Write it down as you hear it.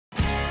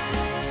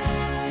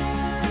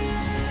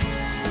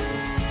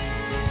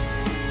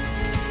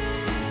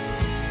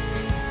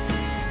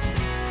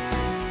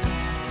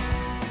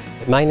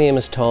My name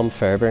is Tom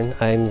Fairbairn.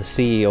 I'm the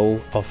CEO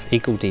of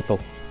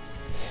EcoDepo.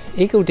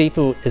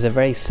 EcoDepo is a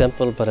very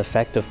simple but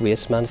effective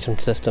waste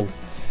management system.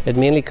 It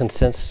mainly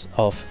consists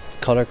of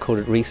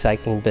colour-coded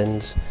recycling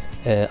bins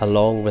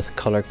along with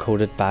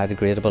colour-coded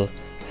biodegradable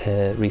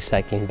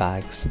recycling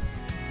bags.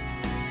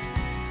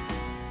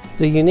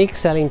 The unique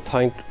selling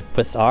point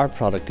with our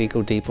product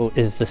EcoDepo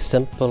is the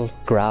simple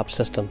grab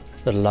system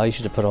that allows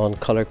you to put on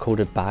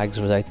colour-coded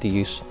bags without the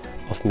use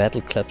of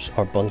metal clips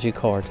or bungee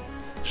cord,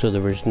 so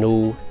there is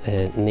no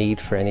need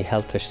for any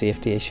health or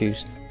safety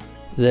issues.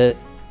 The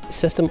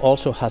system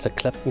also has a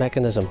clip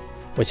mechanism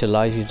which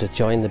allows you to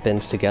join the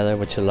bins together,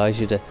 which allows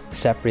you to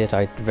separate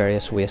out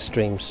various waste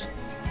streams.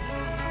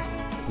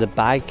 The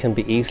bag can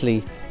be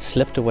easily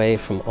slipped away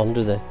from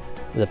under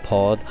the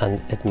pod,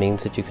 and it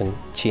means that you can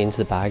change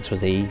the bags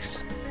with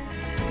ease.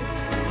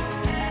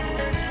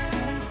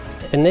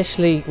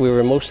 Initially we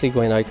were mostly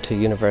going out to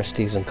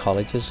universities and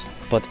colleges,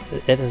 but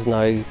it has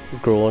now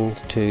grown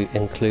to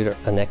include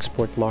an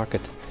export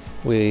market.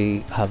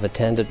 We have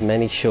attended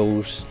many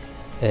shows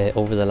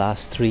over the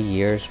last 3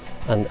 years,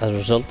 and as a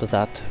result of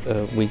that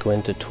we go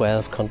into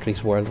 12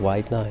 countries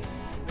worldwide now.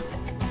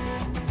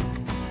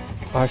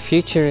 Our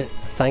future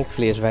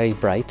thankfully is very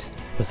bright,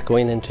 with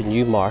going into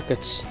new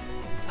markets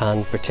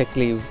and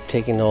particularly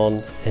taking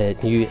on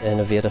new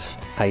innovative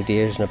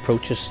ideas and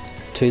approaches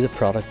to the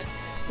product.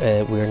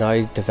 We are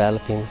now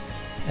developing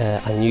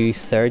a new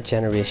third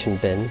generation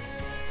bin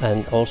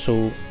and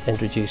also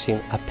introducing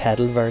a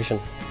pedal version.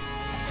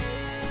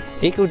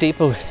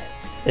 EcoDepo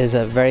is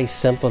a very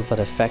simple but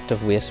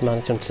effective waste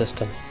management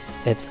system.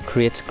 It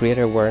creates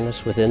greater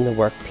awareness within the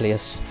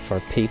workplace for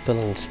people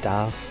and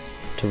staff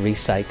to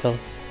recycle.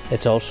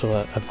 It's also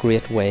a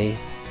great way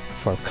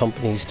for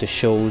companies to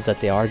show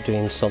that they are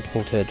doing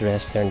something to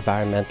address their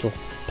environmental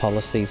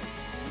policies.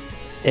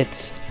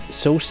 It's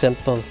so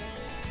simple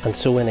and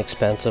so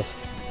inexpensive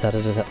that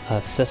it is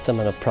a system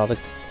and a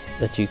product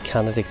that you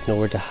cannot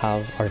ignore to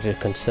have or to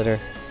consider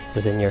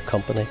within your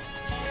company.